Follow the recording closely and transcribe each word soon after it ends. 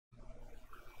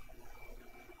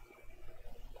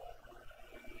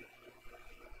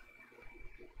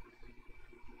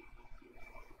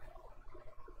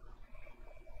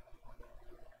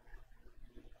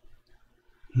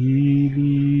He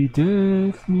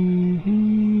leadeth me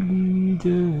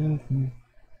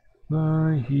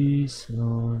by his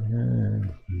own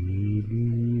hand. He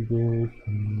leadeth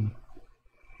me.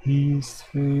 He is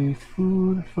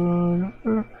faithful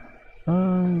forever.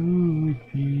 I would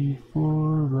be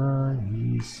for by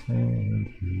his hand.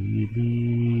 He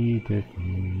leadeth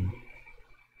me.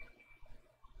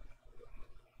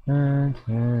 And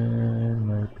when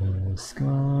my task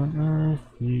on earth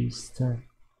is done,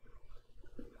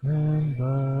 and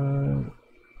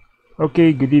by...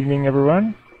 Okay, good evening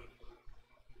everyone.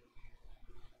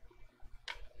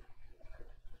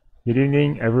 Good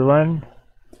evening everyone.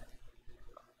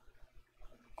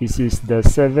 This is the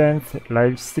 7th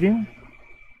live stream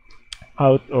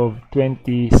out of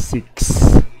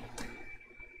 26.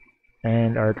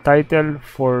 And our title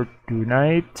for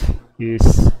tonight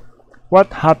is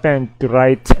What Happened to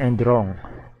Right and Wrong?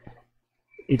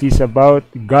 It is about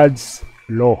God's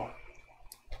law.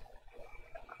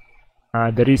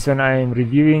 The reason I am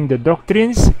reviewing the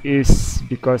doctrines is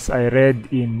because I read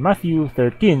in Matthew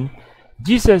 13,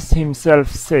 Jesus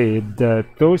himself said that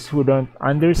those who don't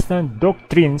understand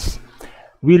doctrines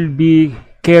will be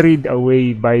carried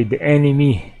away by the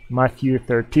enemy. Matthew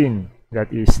 13,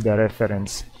 that is the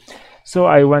reference. So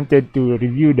I wanted to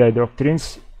review the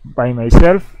doctrines by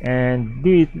myself and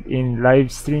do it in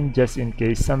live stream just in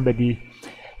case somebody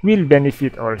will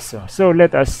benefit also. So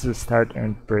let us start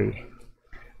and pray.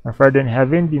 Our Father in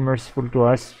heaven, be merciful to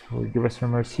us, forgive us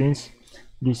from our sins.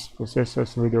 Please possess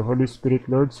us with the Holy Spirit,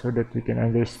 Lord, so that we can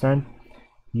understand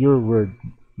your word,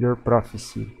 your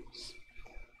prophecies.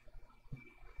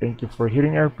 Thank you for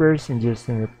hearing our prayers. In Jesus'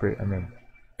 name we pray.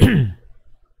 Amen.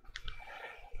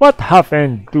 What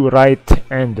happened to right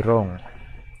and wrong?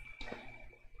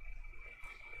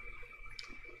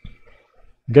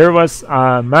 There was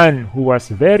a man who was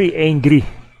very angry.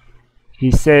 He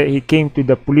said he came to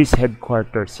the police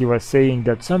headquarters. He was saying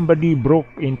that somebody broke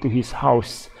into his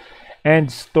house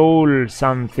and stole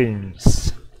some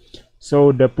things.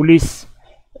 So the police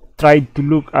tried to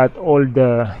look at all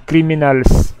the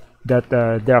criminals that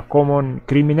they are common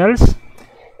criminals,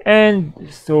 and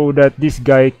so that this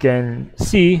guy can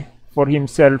see for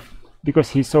himself,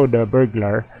 because he saw the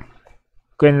burglar,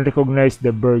 can recognize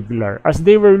the burglar. As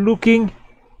they were looking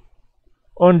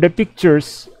on the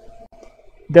pictures,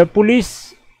 the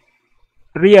police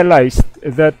realized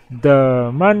that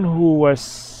the man who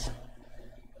was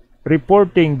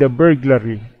reporting the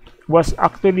burglary was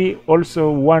actually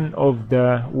also one of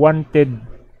the wanted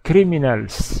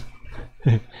criminals.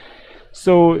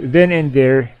 So then and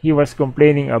there, he was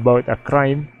complaining about a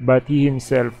crime, but he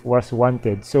himself was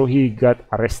wanted. So he got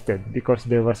arrested because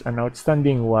there was an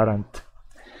outstanding warrant.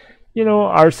 You know,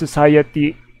 our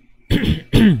society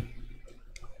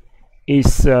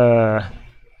is a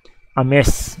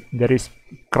mess. There is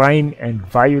crime and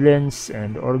violence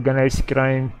and organized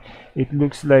crime. It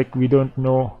looks like we don't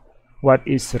know what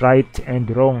is right and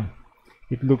wrong.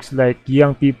 It looks like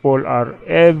young people are,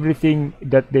 everything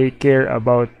that they care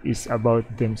about is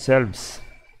about themselves,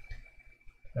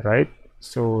 right?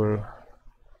 So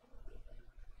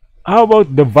how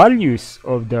about the values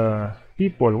of the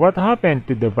people? What happened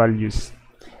to the values?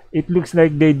 It looks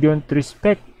like they don't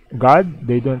respect God,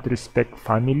 they don't respect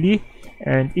family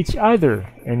and each other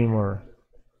anymore.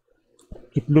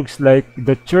 It looks like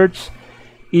the church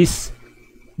is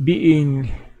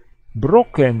being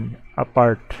broken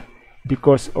apart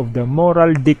because of the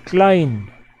moral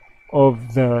decline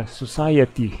of the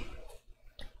society.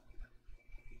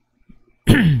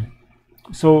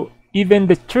 So even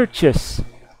the churches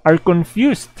are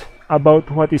confused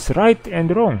about what is right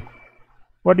and wrong.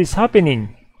 What is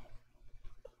happening?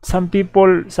 Some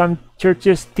people, some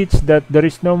churches teach that there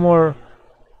is no more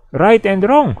right and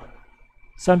wrong.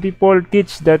 Some people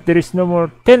teach that there is no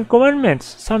more 10 commandments.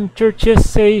 Some churches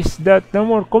say that no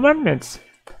more commandments.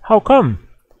 How come?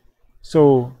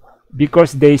 So,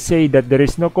 because they say that there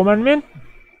is no commandment,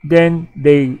 then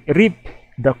they reap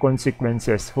the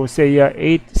consequences. Hosea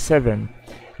 8:7.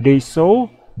 They sow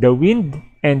the wind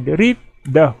and reap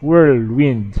the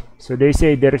whirlwind. So they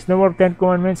say there is no more 10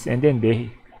 commandments, and then they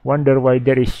wonder why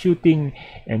there is shooting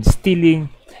and stealing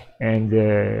and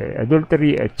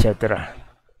adultery, etc.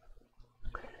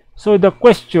 So the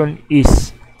question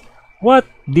is, what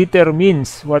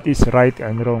determines what is right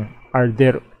and wrong? Are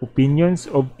there opinions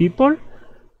of people,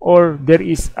 or there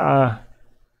is a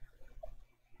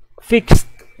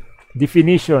fixed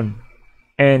definition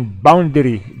and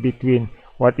boundary between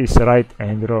what is right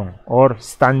and wrong, or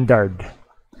standard?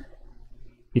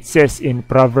 It says in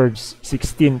Proverbs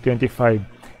 16:25,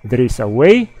 there is a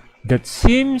way that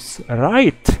seems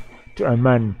right to a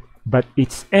man, but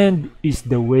its end is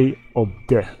the way of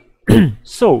death.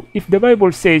 So, if the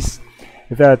Bible says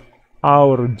that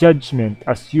our judgment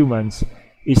as humans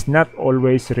is not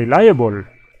always reliable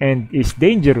and is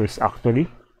dangerous actually,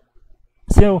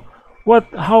 so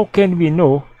how can we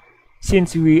know,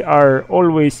 since we are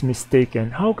always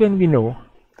mistaken, how can we know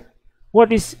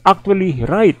what is actually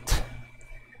right?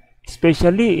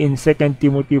 Especially in 2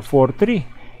 Timothy 4:3,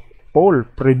 Paul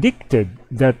predicted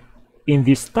that in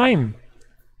this time,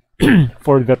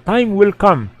 for the time will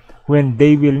come when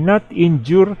they will not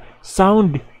endure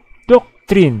sound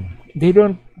doctrine.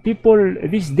 People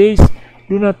these days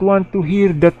do not want to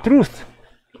hear the truth.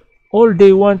 All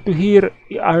they want to hear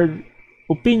are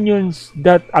opinions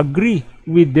that agree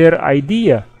with their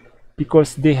idea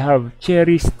because they have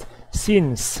cherished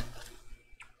sins.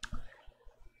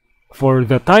 For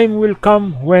the time will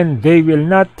come when they will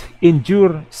not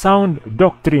endure sound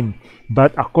doctrine,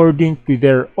 but according to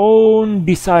their own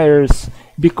desires,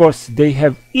 because they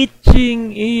have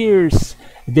itching ears,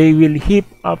 they will heap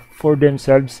up for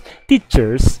themselves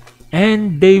teachers,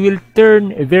 and they will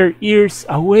turn their ears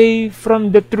away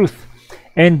from the truth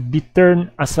and be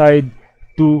turned aside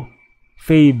to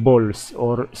fables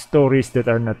or stories that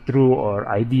are not true or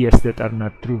ideas that are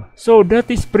not true. So that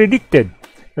is predicted.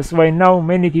 That's why now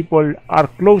many people are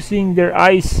closing their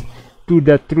eyes to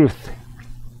the truth.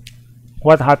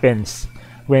 What happens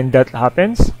when that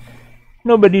happens?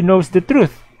 Nobody knows the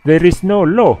truth. There is no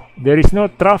law. There is no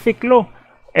traffic law.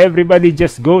 Everybody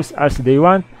just goes as they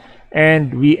want,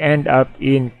 and we end up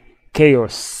in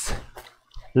chaos.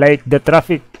 Like the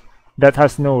traffic that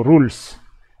has no rules.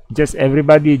 Just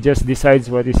everybody just decides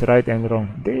what is right and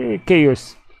wrong. The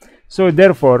chaos. So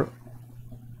therefore,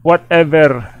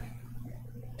 whatever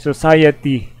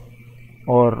society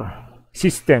or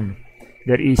system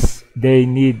there is, we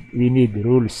need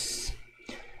rules.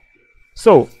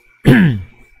 So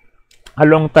a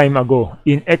long time ago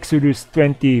in Exodus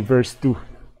 20 verse 2,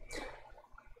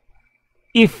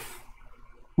 if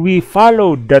we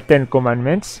followed the 10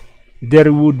 commandments,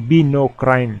 there would be no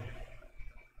crime.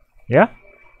 Yeah,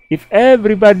 if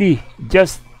everybody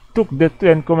just took the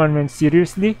 10 commandments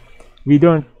seriously, we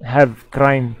don't have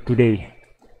crime today.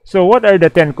 So what are the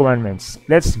 10 commandments?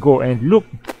 Let's go and look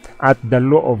at the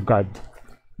law of God.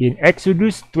 In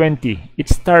Exodus 20, it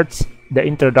starts the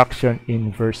introduction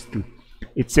in verse 2.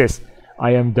 It says,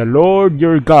 I am the Lord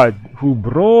your God who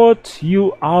brought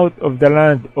you out of the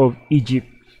land of Egypt,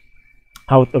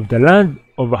 out of the land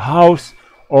of a house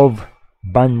of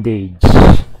bondage.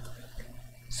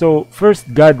 So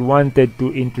first, God wanted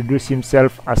to introduce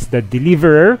himself as the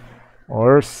deliverer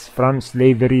or from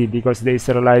slavery, because the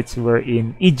Israelites were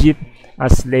in Egypt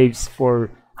as slaves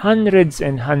for hundreds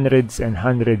and hundreds and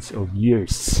hundreds of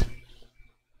years.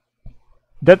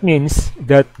 That means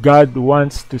that God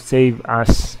wants to save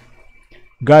us.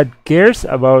 God cares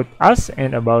about us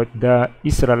and about the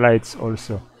Israelites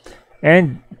also.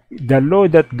 And the law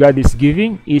that God is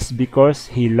giving is because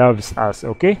he loves us.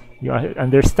 Okay, you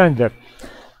understand that?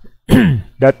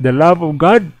 That the love of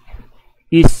God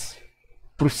is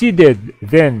proceeded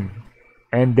then,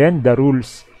 and then the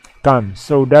rules come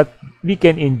so that we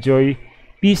can enjoy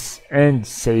peace and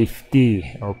safety.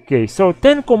 Okay, so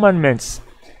 10 commandments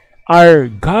are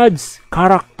God's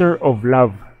character of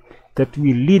love that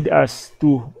will lead us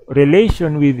to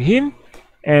relation with him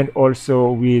and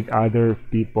also with other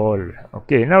people.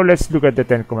 Okay, now let's look at the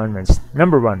 10 commandments.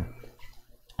 Number 1,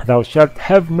 thou shalt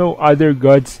have no other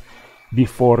gods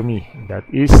before me. That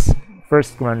is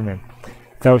first commandment.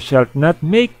 Thou shalt not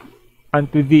make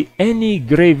unto thee any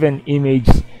graven image,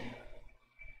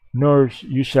 nor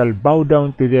you shall bow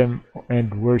down to them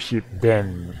and worship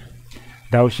them.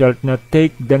 Thou shalt not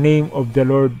take the name of the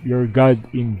Lord your God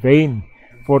in vain,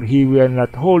 for he will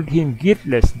not hold him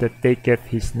guiltless that taketh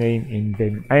his name in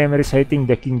vain. I am reciting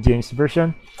the King James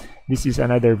Version. This is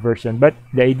another version, but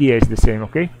the idea is the same,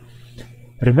 okay?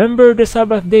 Remember the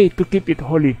Sabbath day to keep it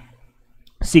holy.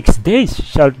 6 days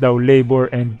shalt thou labor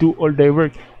and do all thy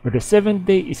work, but the 7th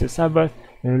day is a Sabbath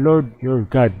to the Lord your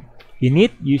God. In it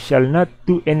you shall not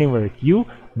do any work, you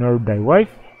nor thy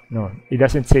wife. No, it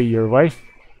doesn't say your wife,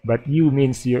 but you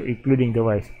means you're including the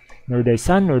wife. Nor thy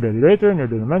son, nor thy daughter, nor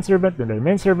thy manservant, nor thy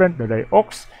manservant, nor thy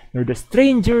ox, nor the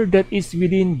stranger that is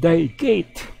within thy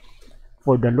gate.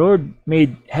 For the Lord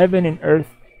made heaven and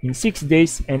earth in 6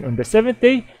 days, and on the 7th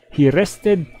day he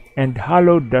rested and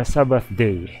hallowed the Sabbath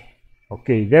day.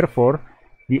 Okay, therefore,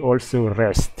 we also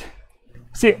rest.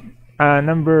 See,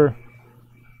 number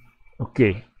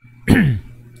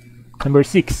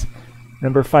 6.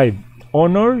 Number 5.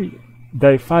 Honor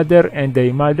thy father and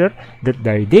thy mother, that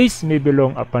thy days may be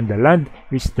long upon the land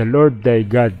which the Lord thy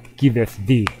God giveth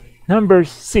thee. Number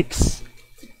 6.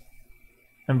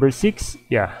 Number 6,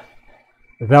 yeah.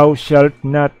 Thou shalt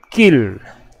not kill.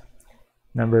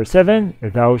 Number 7,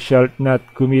 thou shalt not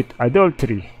commit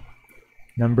adultery.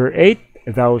 Number 8,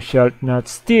 thou shalt not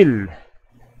steal.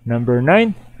 Number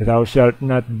 9, thou shalt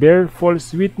not bear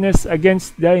false witness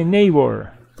against thy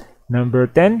neighbor. Number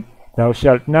 10, thou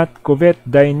shalt not covet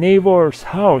thy neighbor's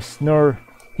house, nor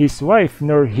his wife,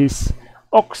 nor his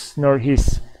ox, nor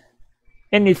his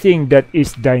anything that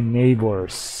is thy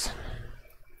neighbor's.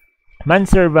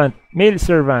 Manservant, male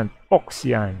servant, ox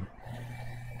yan,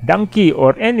 donkey,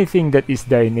 or anything that is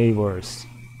thy neighbor's.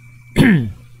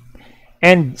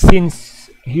 And since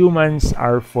humans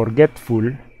are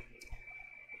forgetful,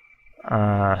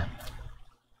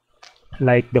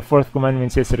 like the fourth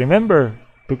commandment says, remember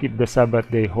to keep the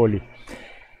Sabbath day holy.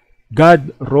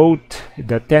 God wrote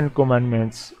the 10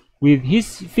 commandments with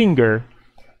his finger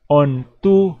on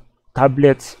 2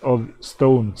 tablets of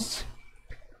stones.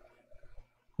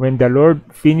 When the Lord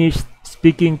finished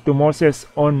speaking to Moses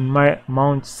on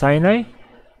Mount Sinai,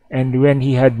 and when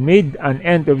he had made an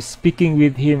end of speaking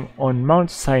with him on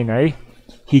Mount Sinai,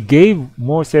 he gave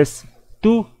Moses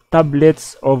 2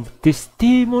 tablets of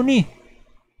testimony.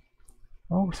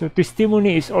 Oh, so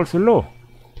testimony is also law.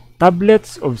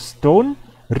 Tablets of stone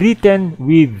written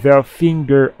with the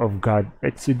finger of God.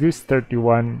 Exodus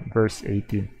 31 verse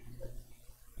 18.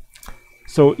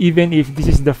 So even if this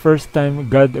is the first time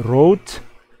God wrote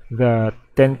the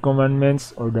 10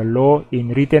 commandments or the law in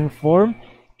written form,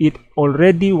 it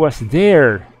already was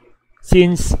there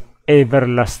since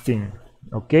everlasting.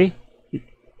 Okay?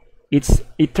 It's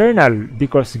eternal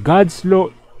because God's law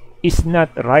is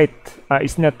not right,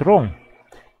 is not wrong.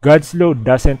 God's law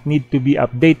doesn't need to be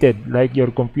updated like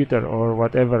your computer or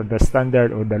whatever, the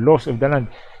standard or the laws of the land.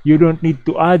 You don't need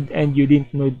to add and you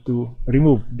didn't need to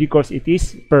remove because it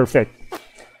is perfect.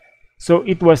 So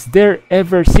it was there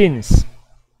ever since.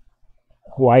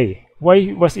 Why?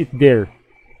 Why was it there?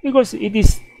 Because it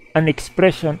is an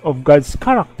expression of God's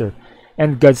character.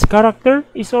 And God's character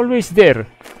is always there,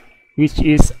 which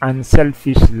is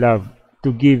unselfish love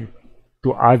to give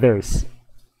to others.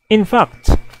 In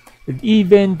fact,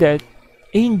 even the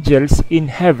angels in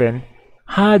heaven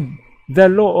had the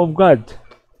law of God.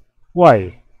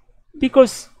 Why?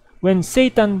 Because when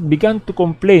Satan began to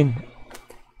complain,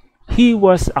 he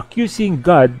was accusing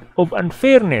God of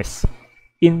unfairness.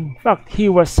 In fact, he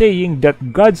was saying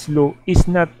that God's law is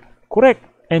not correct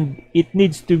and it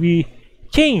needs to be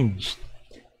changed.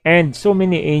 And so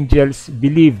many angels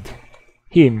believed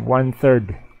him,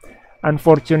 1/3.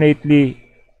 Unfortunately,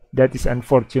 that is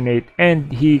unfortunate,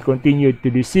 and he continued to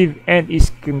deceive and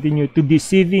is continued to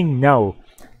deceiving now.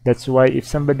 That's why if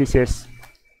somebody says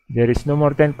there is no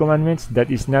more 10 commandments,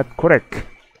 that is not correct.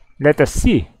 Let us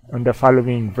see on the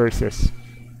following verses.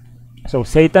 So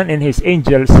Satan and his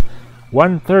angels,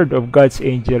 1/3 of God's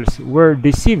angels, were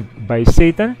deceived by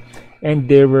Satan, and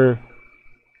they were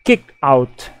kicked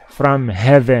out from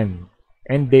heaven,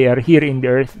 and they are here in the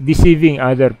earth deceiving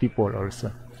other people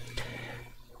also.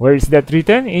 Where is that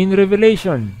written? In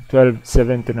Revelation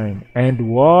 12:7-9. And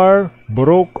war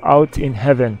broke out in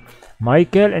heaven.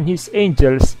 Michael and his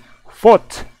angels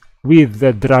fought with the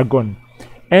dragon,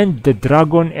 and the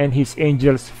dragon and his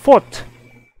angels fought,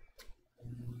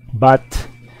 but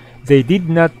they did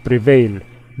not prevail,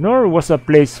 nor was a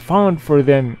place found for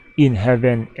them in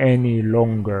heaven any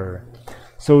longer.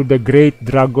 So the great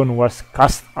dragon was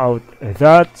cast out,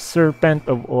 that serpent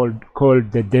of old, called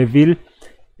the devil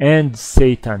and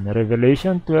Satan.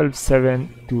 Revelation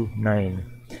 12:7-9.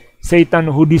 Satan,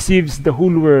 who deceives the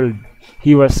whole world,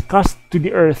 he was cast to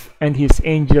the earth, and his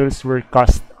angels were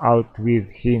cast out with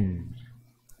him.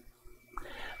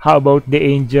 How about the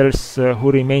angels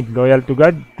who remained loyal to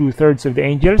God? 2/3 of the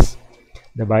angels.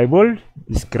 The Bible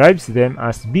describes them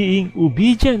as being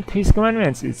obedient to his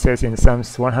commandments. It says in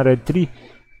Psalms 103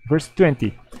 verse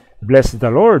 20, Bless the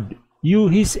Lord, you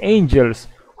his angels,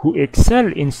 who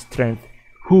excel in strength,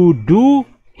 who do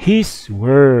his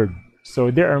word.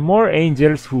 So there are more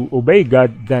angels who obey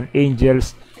God than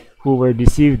angels who were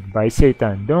deceived by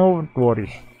Satan. Don't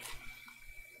worry.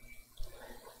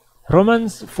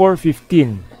 Romans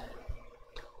 4:15,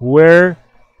 where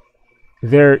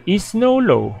there is no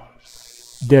law,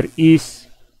 there is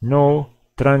no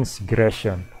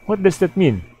transgression. What does that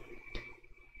mean?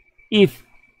 If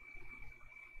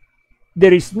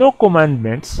there is no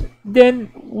commandments,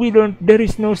 then there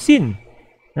is no sin.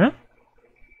 Huh?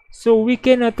 So we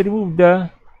cannot remove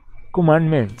the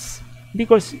commandments,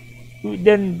 because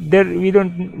then there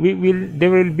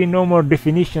will be no more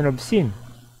definition of sin.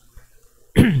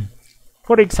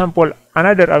 For example,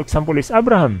 another example is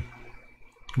Abraham.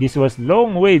 This was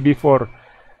long way before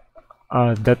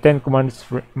The Ten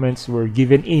Commandments were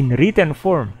given in written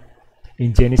form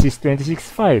in Genesis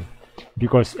 26:5,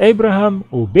 because Abraham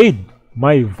obeyed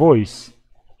my voice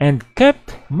and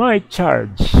kept my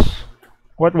charge.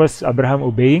 What was Abraham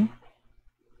obeying?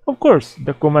 Of course,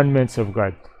 the commandments of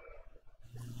God.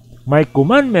 My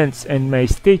commandments and my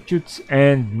statutes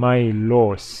and my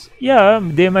laws. Yeah,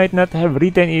 they might not have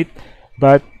written it,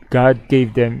 but God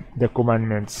gave them the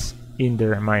commandments in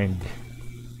their mind.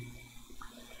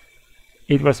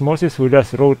 It was Moses who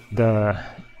thus wrote the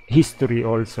history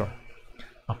also,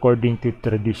 according to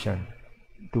tradition,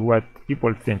 to what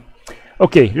people think.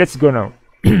 Okay, let's go now.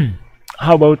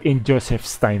 How about in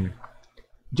Joseph's time?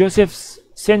 Joseph's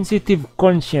sensitive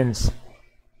conscience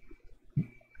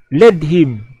led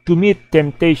him to meet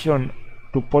temptation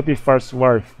to Potiphar's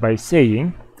wife by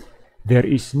saying, "There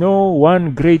is no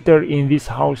one greater in this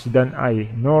house than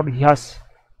I, nor has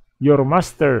your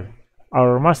master,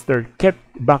 our master, kept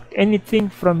back anything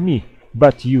from me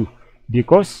but you,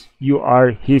 because you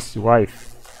are his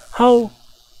wife. How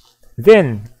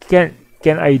then can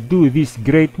I do this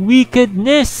great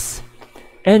wickedness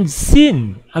and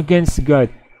sin against God?"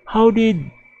 How did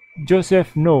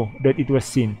Joseph know that it was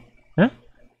sin? Huh?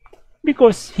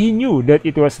 Because he knew that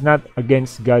it was not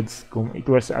against it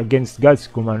was against God's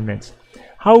commandments.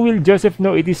 How will Joseph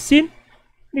know it is sin?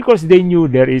 Because they knew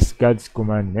there is God's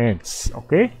commandments.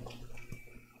 Okay?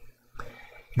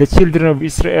 The children of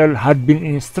Israel had been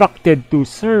instructed to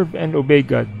serve and obey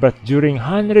God, but during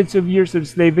hundreds of years of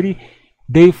slavery,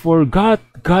 they forgot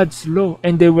God's law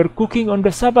and they were cooking on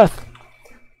the Sabbath.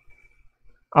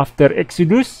 After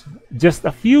Exodus, just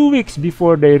a few weeks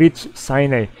before they reached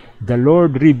Sinai, the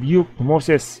Lord rebuked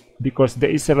Moses because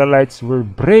the Israelites were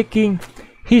breaking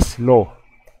his law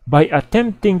by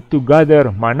attempting to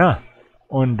gather manna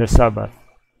on the Sabbath.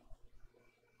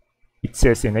 It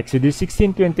says in Exodus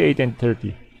 16:28 and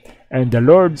 30, "And the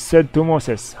Lord said to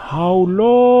Moses, How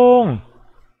long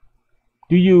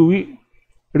do you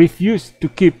refuse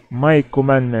to keep my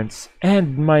commandments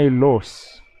and my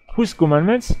laws?" Whose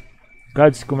commandments?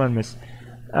 God's commandments.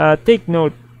 Take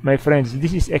note, my friends,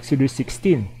 this is Exodus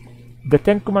 16. The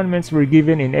Ten Commandments were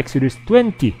given in Exodus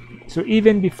 20. So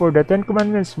even before the Ten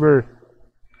Commandments were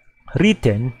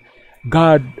written,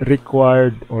 God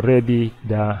required already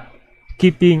the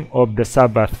keeping of the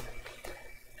Sabbath.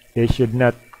 They should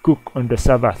not cook on the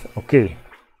Sabbath. Okay.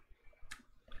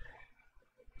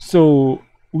 So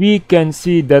we can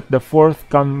see that the fourth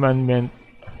commandment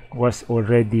was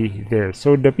already there.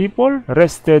 So the people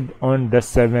rested on the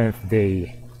seventh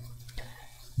day.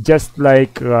 Just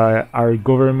like our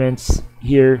governments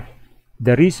here,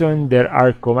 the reason there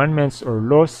are commandments or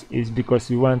laws is because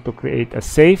we want to create a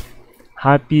safe,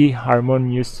 happy,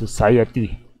 harmonious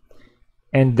society.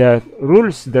 And the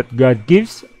rules that God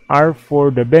gives are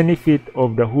for the benefit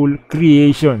of the whole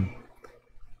creation.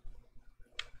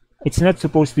 It's not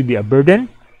supposed to be a burden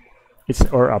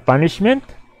or a punishment,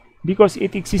 because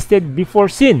it existed before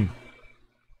sin.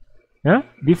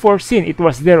 Before sin, it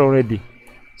was there already.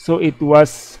 So it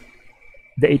was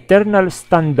the eternal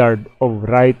standard of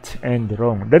right and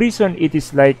wrong. The reason it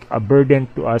is like a burden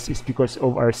to us is because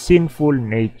of our sinful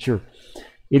nature.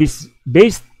 It is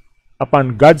based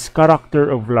upon God's character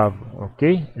of love.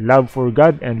 Okay? Love for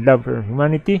God and love for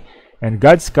humanity. And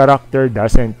God's character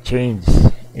doesn't change.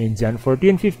 In John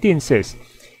 14:15 says,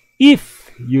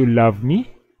 "If you love me,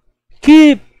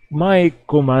 keep my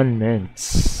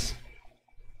commandments."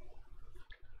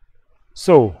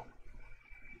 So,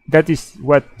 that is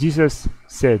what Jesus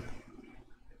said.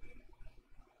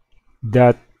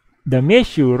 That the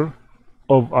measure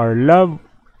of our love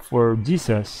for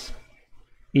Jesus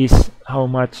is how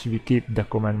much we keep the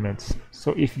commandments.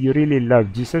 So if you really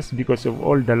love Jesus because of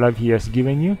all the love he has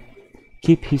given you,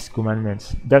 keep his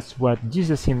commandments. That's what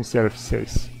Jesus himself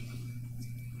says.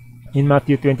 In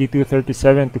Matthew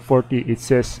 22:37-40, it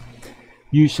says,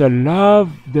 "You shall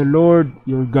love the Lord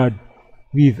your God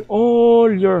with all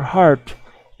your heart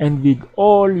and with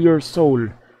all your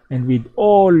soul and with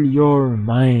all your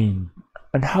mind."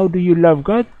 And how do you love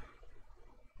God?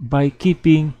 By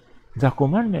keeping the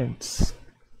commandments.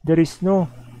 There is no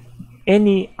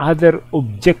any other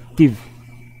objective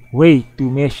way to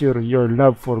measure your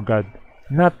love for God.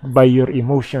 Not by your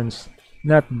emotions,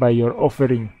 not by your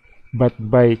offering, but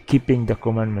by keeping the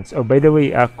commandments. Oh, by the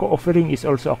way, offering is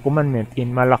also a commandment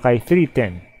in Malachi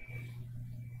 3:10.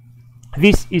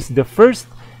 This is the first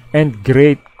and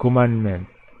great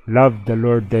commandment. Love the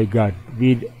Lord thy God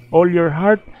with all your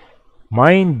heart,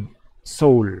 mind,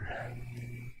 soul.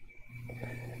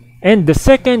 And the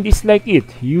second is like it.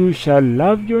 You shall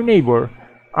love your neighbor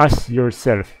as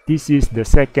yourself. This is the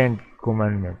second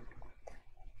commandment.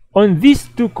 On these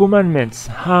two commandments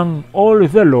hang all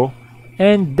the law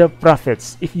and the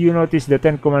prophets. If you notice the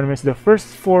 10 commandments, the first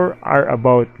 4 are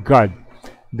about God.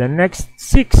 The next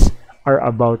 6 are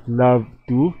about love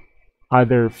to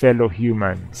other fellow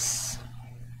humans.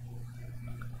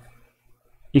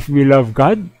 If we love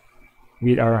God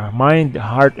with our mind,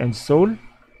 heart, and soul,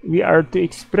 we are to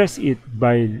express it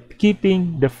by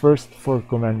keeping the first 4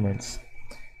 commandments.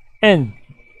 And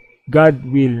God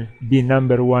will be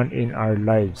number 1 in our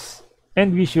lives.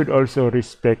 And we should also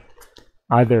respect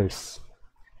others.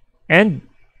 And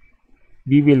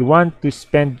we will want to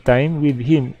spend time with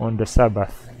Him on the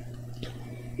Sabbath.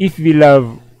 If we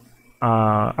love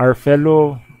our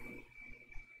fellow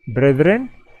brethren,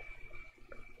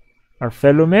 our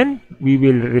fellow men, we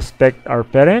will respect our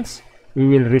parents, we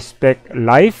will respect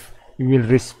life, we will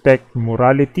respect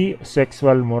morality,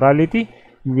 sexual morality,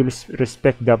 we will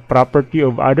respect the property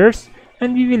of others,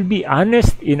 and we will be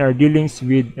honest in our dealings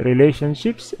with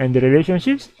relationships, and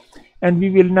we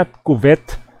will not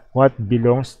covet what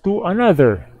belongs to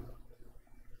another.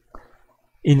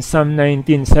 In Psalm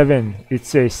 19:7, it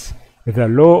says, "The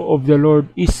law of the Lord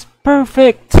is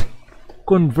perfect,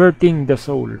 converting the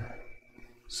soul."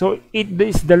 So it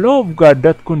is the law of God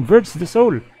that converts the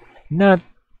soul, not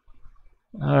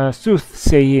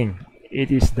soothsaying.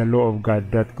 It is the law of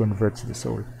God that converts the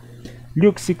soul.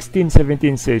 Luke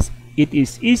 16:17 says, "It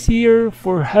is easier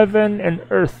for heaven and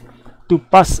earth to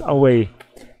pass away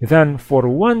than for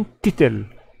one tittle,"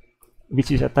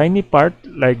 which is a tiny part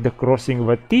like the crossing of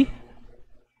a T,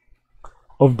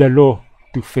 "of the law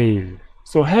to fail."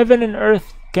 So heaven and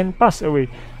earth can pass away,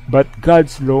 but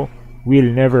God's law will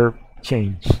never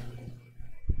change.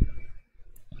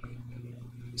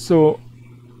 So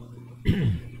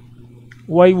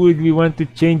why would we want to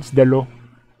change the law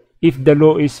if the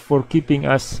law is for keeping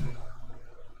us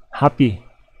happy?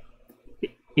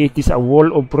 It is a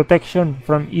wall of protection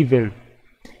from evil.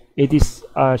 It is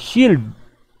a shield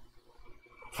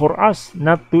for us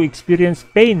not to experience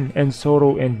pain and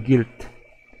sorrow and guilt.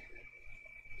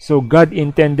 So God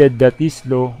intended that this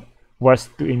law was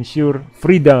to ensure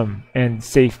freedom and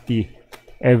safety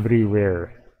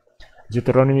everywhere.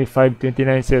 Deuteronomy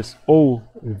 5:29 says, "Oh,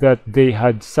 that they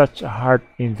had such a heart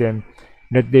in them,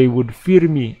 that they would fear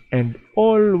me and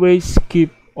always keep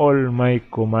all my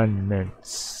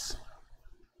commandments,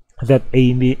 that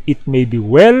it may be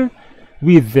well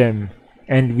with them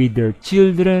and with their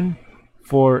children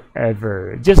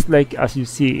forever." Just like as you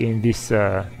see in this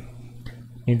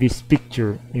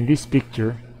picture,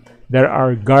 there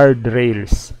are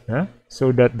guardrails,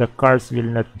 so that the cars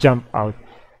will not jump out.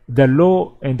 The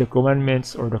law and the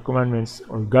commandments, or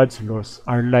God's laws,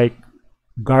 are like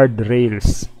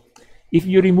guardrails. If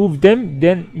you remove them,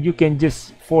 then you can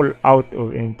just fall out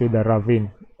into the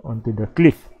ravine, onto the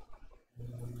cliff.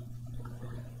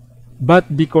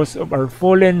 But because of our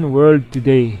fallen world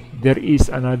today, there is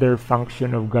another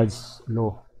function of God's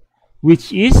law,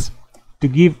 which is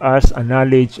to give us a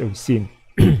knowledge of sin.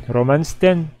 Romans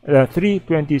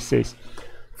 3:20 says,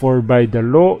 "For by the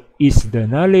law is the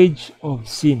knowledge of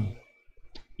sin."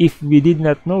 If we did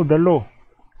not know the law,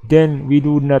 then we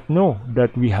would not know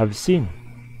that we have sin.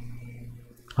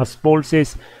 As Paul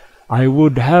says, "I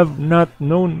would have not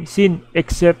known sin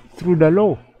except through the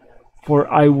law, for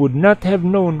I would not have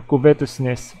known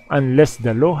covetousness unless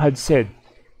the law had said,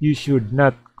 'You should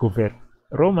not covet.'"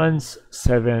 Romans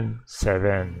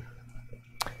 7:7.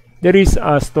 There is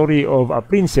a story of a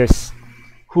princess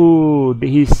who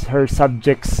her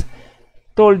subjects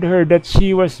told her that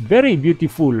she was very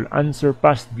beautiful,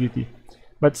 unsurpassed beauty.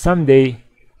 But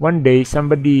one day,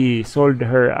 somebody sold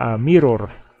her a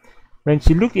mirror. When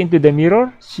she looked into the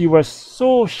mirror, she was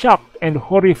so shocked and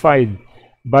horrified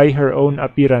by her own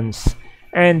appearance,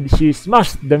 and she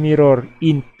smashed the mirror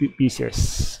into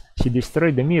pieces. She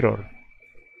destroyed the mirror.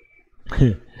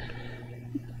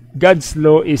 God's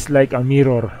law is like a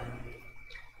mirror.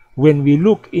 When we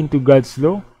look into God's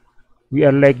law, we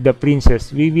are like the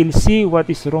princess. We will see what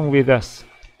is wrong with us.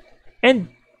 And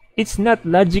it's not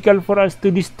logical for us to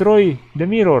destroy the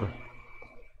mirror,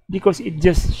 because it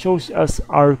just shows us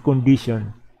our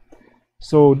condition.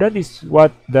 So that is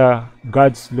what the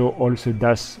God's law also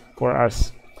does for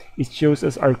us. It shows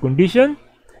us our condition,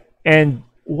 and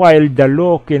while the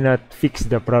law cannot fix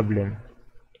the problem,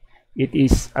 it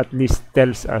is at least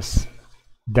tells us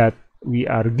that we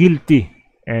are guilty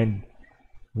and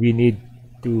we need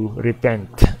to repent.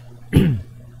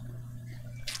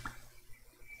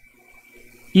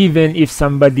 Even if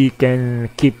somebody can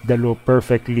keep the law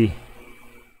perfectly,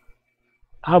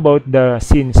 how about the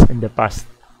sins in the past?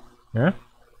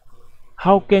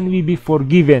 How can we be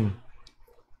forgiven?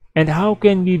 And how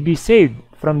can we be saved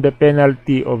from the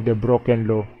penalty of the broken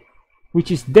law, which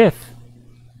is death.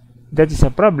 That is a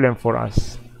problem for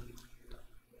us.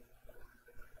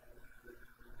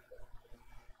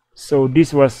 So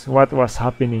this was what was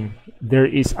happening. There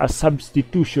is a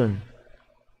substitution.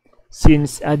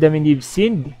 Since Adam and Eve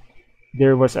sinned,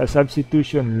 there was a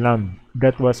substitution lamb.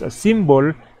 That was a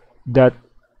symbol that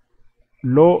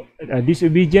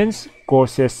disobedience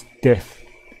causes death.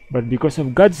 But because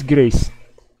of God's grace,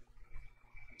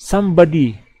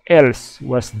 somebody else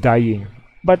was dying.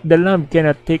 But the lamb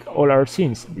cannot take all our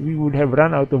sins. We would have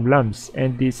run out of lambs,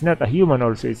 and it's not a human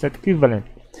also, it's not equivalent.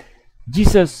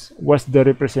 Jesus was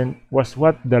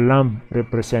what the lamb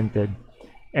represented.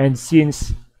 And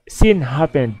since sin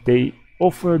happened, they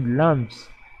offered lambs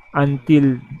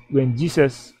until when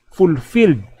Jesus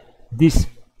fulfilled this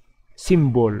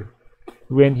symbol.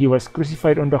 When he was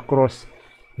crucified on the cross,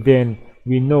 then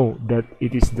we know that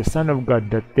it is the Son of God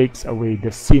that takes away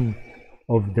the sin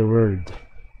of the world.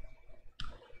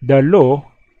 The law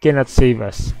cannot save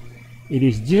us. It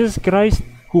is Jesus Christ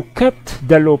who kept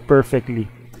the law perfectly,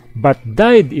 but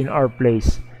died in our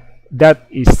place. That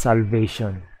is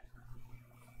salvation.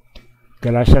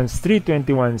 Galatians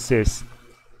 3:21 says,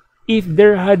 "If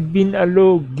there had been a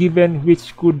law given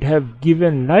which could have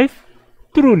given life,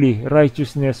 truly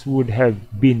righteousness would have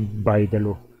been by the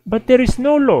law." But there is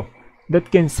no law that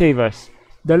can save us.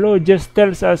 The law just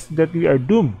tells us that we are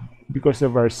doomed because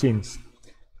of our sins.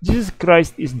 Jesus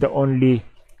Christ is the only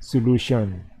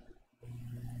solution.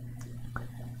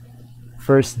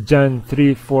 1 John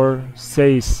 3:4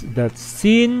 says that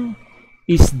sin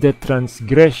is the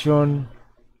transgression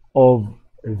of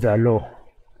the law.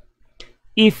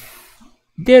 If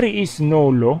there is no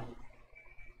law,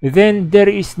 then there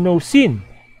is no sin.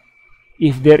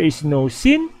 If there is no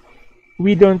sin,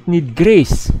 we don't need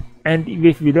grace. And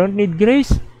if we don't need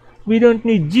grace, we don't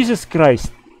need Jesus Christ.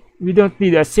 We don't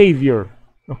need a Savior.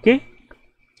 Okay?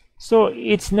 So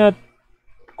it's not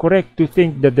correct to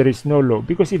think that there is no law.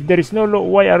 Because if there is no law,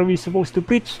 why are we supposed to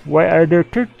preach? Why are there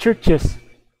churches?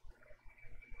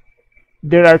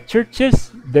 There are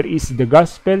churches, there is the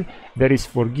gospel, there is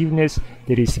forgiveness,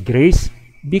 there is grace,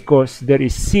 because there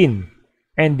is sin.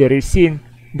 And there is sin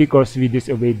because we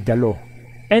disobeyed the law.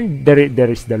 And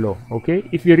there is the law. Okay?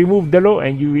 If you remove the law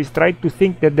and you try to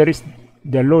think that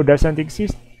the law doesn't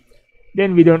exist,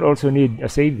 then we don't also need a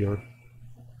Savior.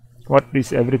 What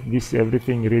is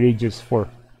everything religious for?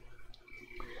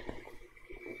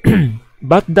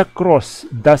 But the cross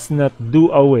does not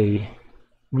do away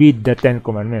with the Ten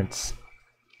Commandments.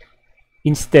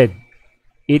 Instead,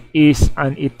 it is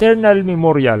an eternal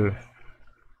memorial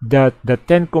that the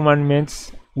Ten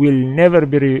Commandments will never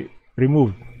be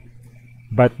removed,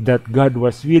 but that God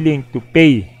was willing to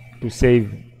pay to save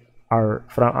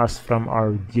us from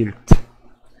our guilt.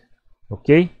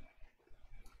 Okay?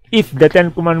 If the Ten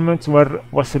Commandments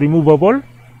was removable,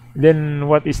 then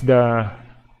what is the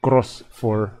cross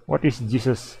for? What is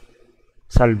Jesus'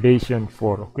 salvation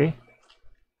for? Okay?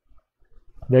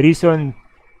 The reason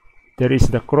there is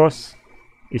the cross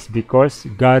is because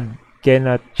God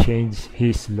cannot change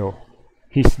His law.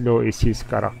 His law is His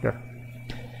character.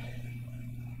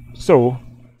 So,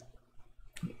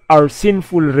 our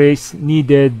sinful race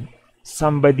needed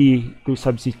somebody to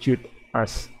substitute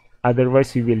us.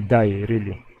 Otherwise, we will die,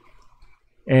 really.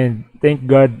 And thank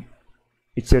God,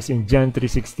 it says in John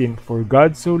 3:16, "For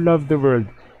God so loved the world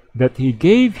that He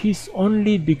gave His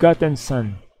only begotten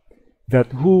Son,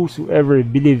 that whosoever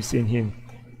believes in Him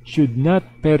should not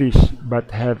perish but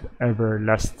have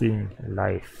everlasting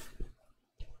life."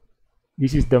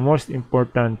 This is the most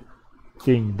important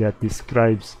thing that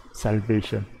describes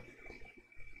salvation.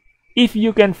 If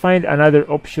you can find another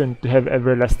option to have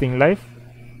everlasting life,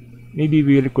 maybe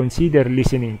we will consider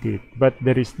listening to it, but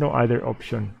there is no other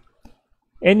option.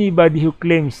 Anybody who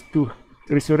claims to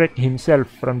resurrect himself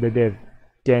from the dead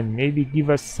can maybe give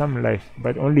us some life,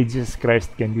 but only Jesus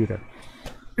Christ can do that.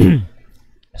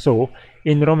 So,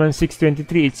 in Romans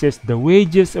 6:23, it says, "The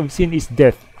wages of sin is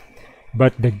death,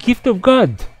 but the gift of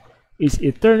God is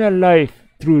eternal life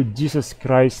through Jesus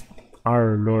Christ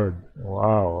our Lord."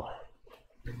 Wow.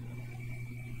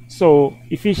 So,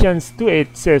 Ephesians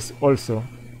 2:8 says also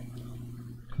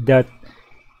that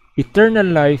eternal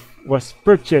life was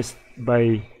purchased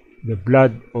by the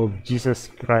blood of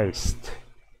Jesus Christ.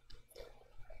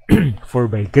 For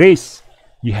by grace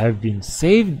you have been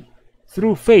saved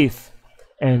through faith,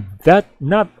 and that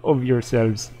not of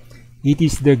yourselves. It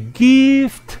is the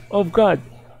gift of God,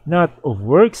 not of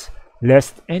works,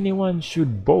 lest anyone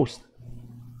should boast.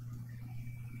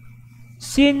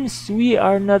 Since we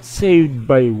are not saved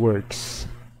by works,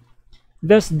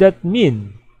 does that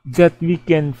mean that we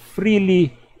can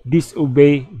freely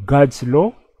disobey God's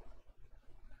law?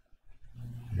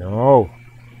 No.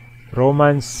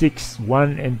 Romans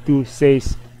 6:1 and 2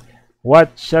 says,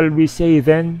 "What shall we say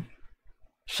then?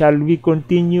 Shall we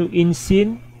continue in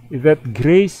sin that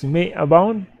grace may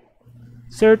abound?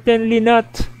 Certainly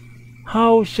not.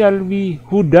 How shall we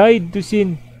who died to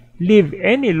sin live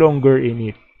any longer in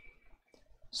it?"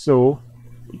 So,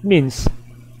 it means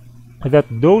that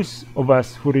those of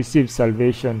us who receive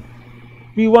salvation,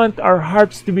 we want our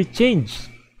hearts to be changed,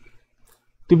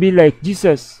 to be like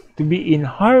Jesus, to be in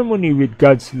harmony with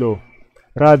God's law,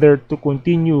 rather to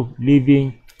continue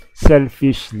living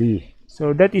selfishly.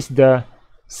 So that is the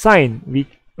sign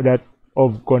that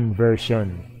of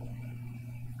conversion.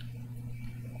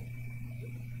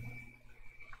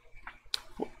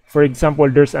 For example,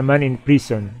 there's a man in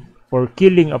prison for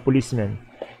killing a policeman,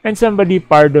 and somebody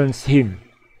pardons him,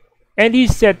 and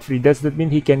he's set free. Does that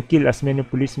mean he can kill as many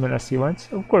policemen as he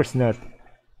wants? Of course not.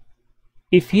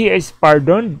 If he is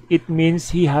pardoned, it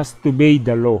means he has to obey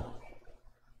the law.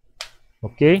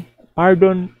 Okay?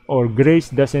 Pardon or grace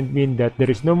doesn't mean that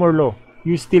there is no more law.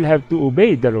 You still have to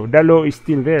obey the law. The law is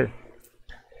still there.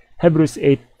 Hebrews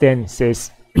 8:10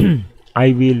 says,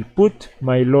 "I will put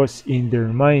my laws in their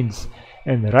minds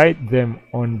and write them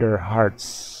on their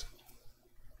hearts."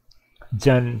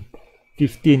 John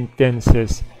 15:10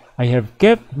 says, "I have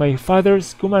kept my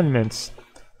Father's commandments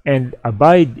and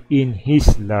abide in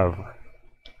His love."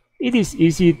 It is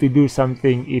easy to do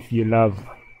something if you love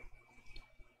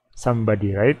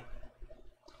somebody, right?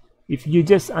 If you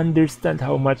just understand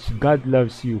how much God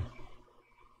loves you,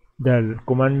 the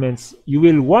commandments, you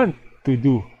will want to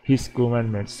do His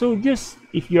commandments. So just,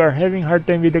 if you are having hard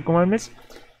time with the commandments,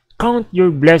 count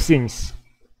your blessings.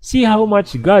 See how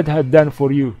much God had done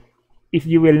for you if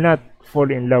you will not fall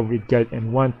in love with God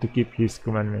and want to keep His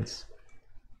commandments.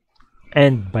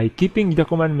 And by keeping the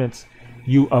commandments,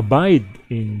 you abide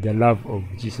in the love of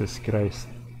Jesus Christ.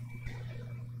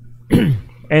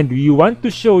 And you want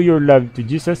to show your love to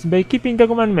Jesus by keeping the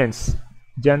commandments.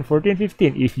 John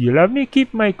 14:15, "If you love me,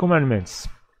 keep my commandments."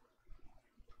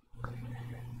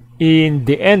 In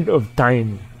the end of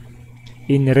time,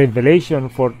 in Revelation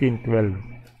 14:12,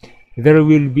 there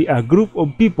will be a group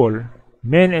of people,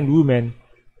 men and women,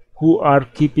 who are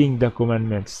keeping the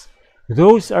commandments.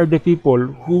 Those are the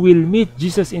people who will meet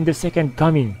Jesus in the second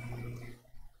coming.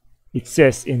 It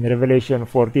says in Revelation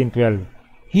 14:12,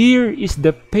 "Here is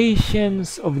the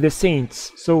patience of the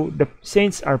saints." So the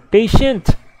saints are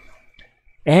patient.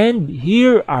 "And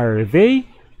here are they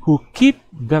who keep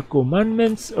the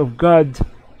commandments of God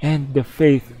and the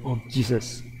faith of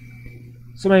Jesus."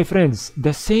 So my friends,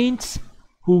 the saints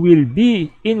who will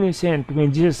be innocent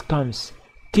when Jesus comes,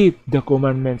 keep the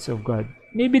commandments of God.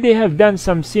 Maybe they have done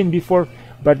some sin before,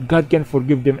 but God can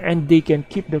forgive them and they can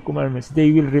keep the commandments. They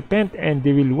will repent and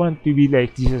they will want to be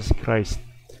like Jesus Christ.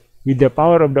 With the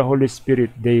power of the Holy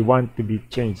Spirit, they want to be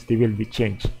changed. They will be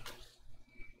changed.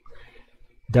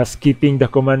 Does keeping the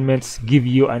commandments give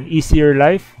you an easier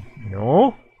life?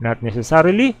 No, not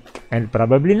necessarily, and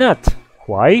probably not.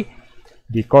 Why?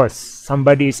 Because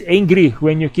somebody is angry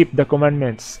when you keep the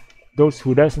commandments. Those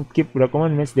who doesn't keep the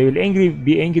commandments, they will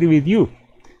be angry with you.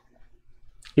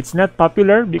 It's not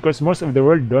popular because most of the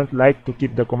world don't like to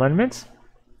keep the commandments.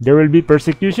 There will be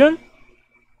persecution,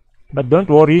 but don't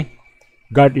worry.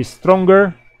 God is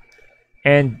stronger,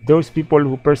 and those people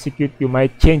who persecute you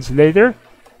might change later.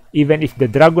 Even if the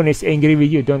dragon is angry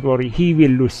with you, don't worry, he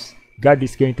will lose. God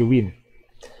is going to win.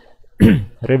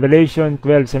 Revelation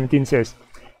 12:17 says,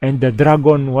 "And the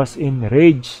dragon was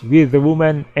enraged with the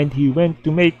woman, and he went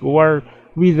to make war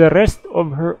with the rest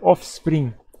of her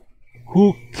offspring,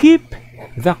 who keep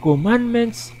the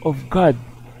commandments of God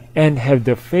and have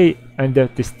the faith and the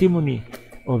testimony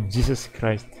of Jesus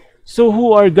Christ." So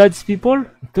who are God's people?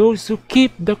 Those who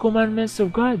keep the commandments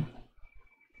of God.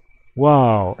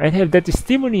 Wow, and have the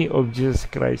testimony of Jesus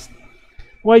Christ.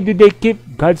 Why do they keep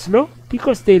God's law?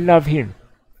 Because they love Him.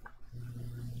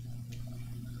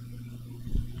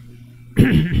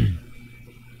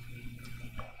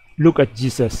 Look at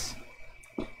Jesus.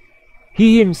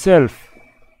 He Himself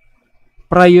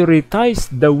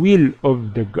prioritized the will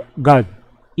of the God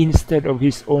instead of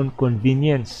His own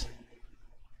convenience.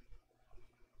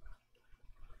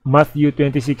 Matthew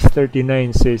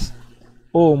 26:39 says,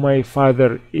 "Oh my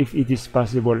Father, if it is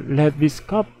possible, let this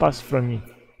cup pass from me.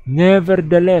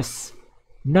 Nevertheless,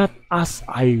 not as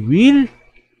I will,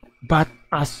 but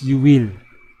as you will."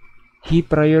 He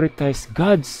prioritized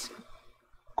God's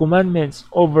commandments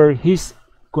over his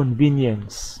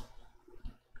convenience.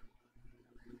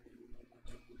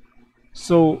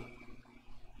 So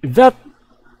that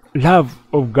love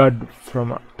of God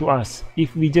from to us,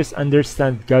 if we just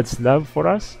understand God's love for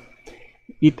us,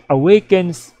 it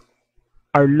awakens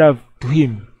our love to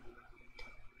Him.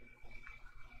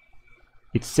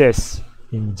 It says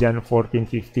in John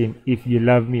 14:15, if you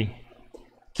love me,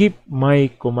 keep my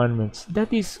commandments.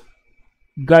 That is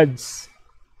God's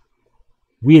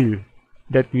will,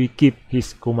 that we keep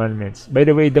His commandments. By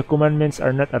the way, the commandments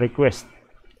are not a request.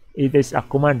 It is a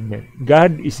commandment.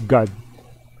 God is God.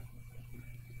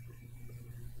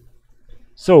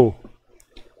 So,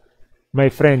 my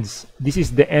friends, this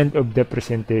is the end of the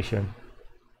presentation.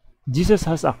 Jesus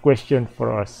has a question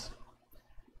for us.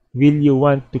 Will you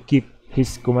want to keep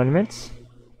His commandments?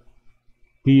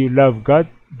 Do you love God?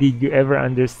 Did you ever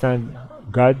understand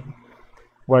God?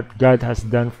 What God has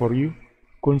done for you?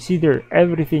 Consider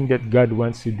everything that God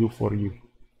wants to do for you.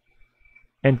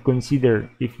 And consider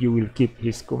if you will keep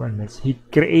His commandments. He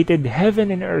created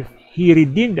heaven and earth. He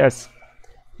redeemed us.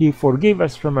 He forgave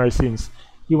us from our sins.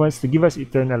 He wants to give us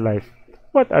eternal life.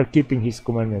 What are keeping His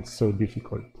commandments so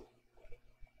difficult?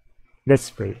 Let's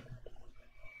pray.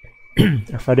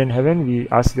 Our Father in heaven, we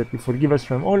ask that you forgive us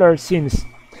from all our sins,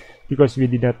 because we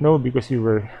did not know, because we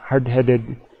were hard-headed,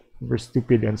 we were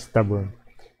stupid and stubborn.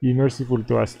 Be merciful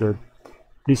to us, Lord.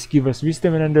 Please give us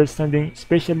wisdom and understanding,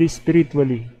 especially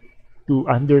spiritually, to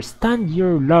understand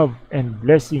your love and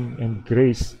blessing and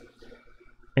grace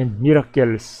and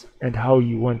miracles and how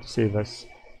you want to save us,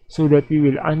 so that we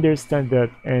will understand that,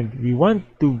 and we want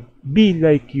to be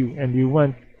like you, and we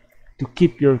want to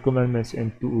keep your commandments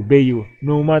and to obey you,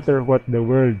 no matter what the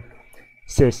world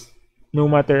says, no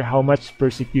matter how much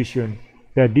persecution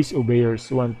the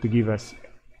disobeyers want to give us.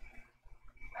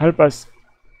 Help us,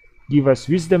 give us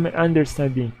wisdom and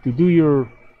understanding to do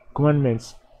your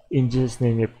commandments. In Jesus'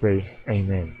 name we pray.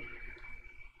 Amen.